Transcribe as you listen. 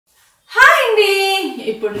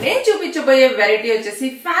ఇప్పుడు నేను చూపించబోయే వెరైటీ వచ్చేసి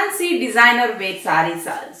fancy designer wear saris.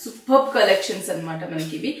 Super collections అన్నమాట.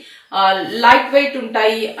 మనకి ఇవి లైట్ వెయిట్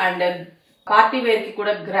ఉంటాయి అండ్ పార్టీ వేర్ కి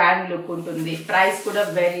కూడా గ్రాండ్ లుక్ ఉంటుంది. ప్రైస్ కూడా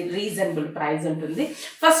వెరీ రీజనబుల్ ప్రైస్ ఉంటుంది.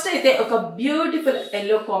 ఫస్ట్ అయితే ఒక బ్యూటిఫుల్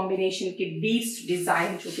ఎల్లో కాంబినేషన్ కి బీడ్స్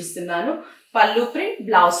డిజైన్ చూపిస్తున్నాను. పల్లు ప్రింట్,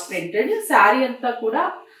 బ్లౌజ్ ప్రింటెడ్. శారీ అంతా కూడా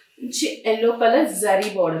మంచి ఎల్లో కలర్ జరీ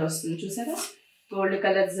బోర్డర్ వస్తుంది. చూసారా, gold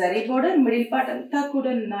colour zari border. Middle part అంతా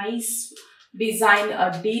కూడా నైస్ డిజైన్,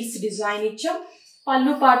 డీర్స్ డిజైన్ ఇచ్చాం.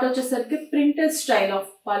 పల్లు పార్ట్ వచ్చేసరికి ప్రింటెడ్ స్టైల్ ఆఫ్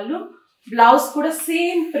పల్లు. బ్లౌజ్ కూడా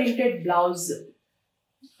సేమ్ ప్రింటెడ్ బ్లౌజ్.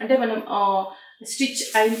 అంటే మనం స్టిచ్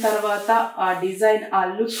అయిన తర్వాత ఆ డిజైన్, ఆ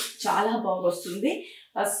లుక్ చాలా బాగా వస్తుంది.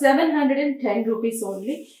 710 రూపీస్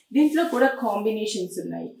ఓన్లీ. దీంట్లో కూడా కాంబినేషన్స్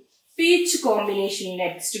ఉన్నాయి. Peach combination,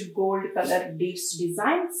 next gold colour deers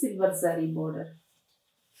design, silver zari border.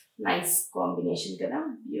 Nice combination కదా,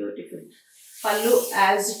 బ్యూటిఫుల్. పల్లు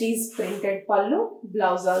యాజ్ ఇట్ ఈస్ ప్రింటెడ్ పల్లు,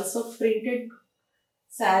 blouse also printed.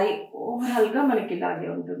 Sari overall గా మనకి ఇలాగే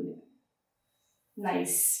ఉంటుంది.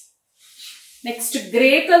 Nice. Next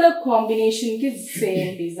grey colour combination కి same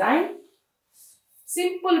design,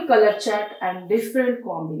 simple colour chart and different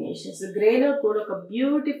combinations. గ్రేలో కూడా ఒక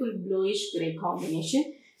beautiful bluish grey combination,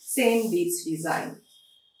 same beads design.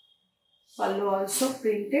 Pallu also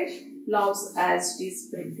printed, blouse as it is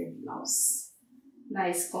printed blouse.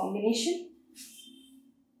 Nice combination.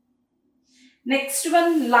 Next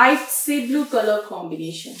one, light sea blue color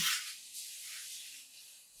combination.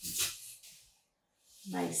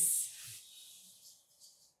 Nice.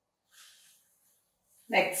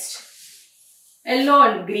 Next, yellow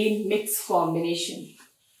and green mix combination.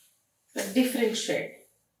 A different shade.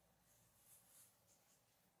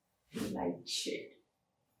 Light shade.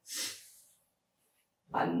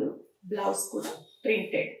 పల్లు, blouse కూడా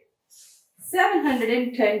printed.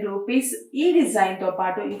 710 rupees. ఈ design తో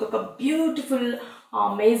పాటు ఇంకొక beautiful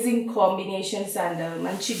amazing combinations and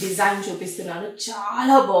మంచి design చూపిస్తున్నాను.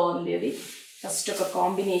 చాలా బాగుంది అది. ఫస్ట్ ఒక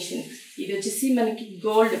కాంబినేషన్, ఇది వచ్చేసి మనకి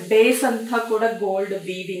గోల్డ్ బేస్ అంతా కూడా గోల్డ్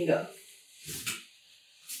వీవింగ్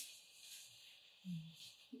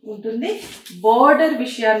ఉంటుంది. బోర్డర్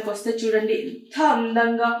విషయానికి వస్తే చూడండి ఎంత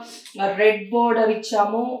అందంగా రెడ్ బోర్డర్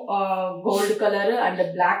ఇచ్చాము. Gold colour and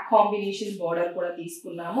black combination border కూడా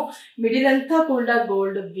తీసుకున్నాము. మిడిల్ అంతా కూడా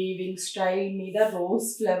గోల్డ్ వీవింగ్ స్టైల్ మీద రోజ్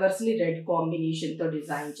ఫ్లవర్స్ ని రెడ్ కాంబినేషన్ తో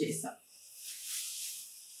డిజైన్ చేసాం.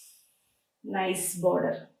 Nice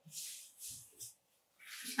border.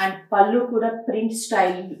 అండ్ పళ్ళు కూడా ప్రింట్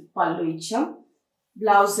స్టైల్ పళ్ళు ఇచ్చాం.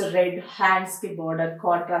 బ్లౌజ్ రెడ్, హ్యాండ్స్ కి బోర్డర్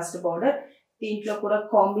కాంట్రాస్ట్ బోర్డర్. దీంట్లో కూడా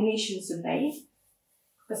కాంబినేషన్స్ ఉన్నాయి.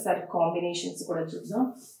 ఒకసారి కాంబినేషన్స్ కూడా చూద్దాం.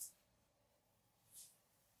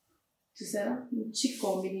 చూసారా, మంచి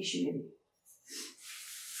కాంబినేషన్ ఇది.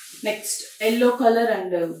 Next yellow colour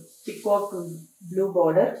and peacock blue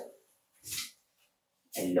border.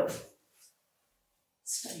 Yellow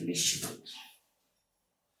stylish.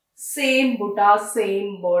 Same buta, same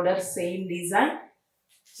border, same design,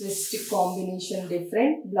 just combination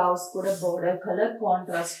different. Blouse కూడా border colour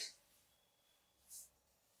contrast.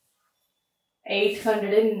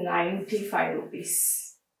 895 rupees.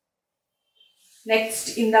 Next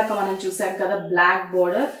ఇందాక మనం చూసాం కదా black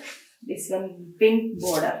border, this one pink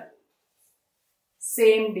border.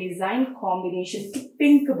 Same design combination కి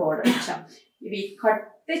pink border ఇచ్చాం. ఇవి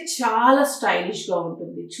కట్టే చాలా స్టైలిష్ గా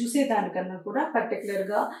ఉంటుంది. చూసేదానికన్నా కూడా పర్టికులర్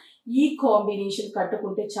గా ఈ కాంబినేషన్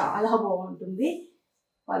కట్టుకుంటే చాలా బాగుంటుంది.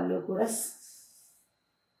 పళ్ళు కూడా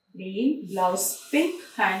గ్రీన్, బ్లౌజ్ పింక్,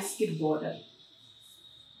 హ్యాండ్స్ కి బోర్డర్.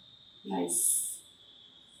 నైస్.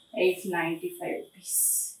 895 రూపీస్.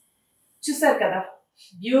 చూసారు కదా,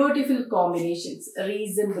 బ్యూటిఫుల్ కాంబినేషన్స్,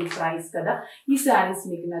 రీజనబుల్ ప్రైస్ కదా. ఈ శారీస్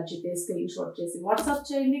మీకు నచ్చితే స్క్రీన్ షాట్ చేసి వాట్సాప్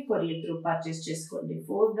చేయండి. కొరియర్ త్రూ పర్చేస్ చేసుకోండి.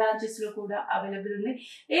 4 బ్రాంచెస్ లో కూడా అవైలబుల్ ఉన్నాయి.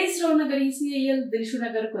 ఏస్ రావు Nagar, ECIL, దిల్షు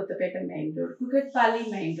Nagar, Kothapeta main road, Kukatpally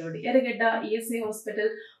main road, ఎర్రగడ్డ, ESI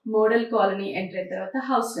hospital, model colony enter అయిన తర్వాత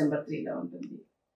హౌస్ నెంబర్ 3 లో ఉంటుంది.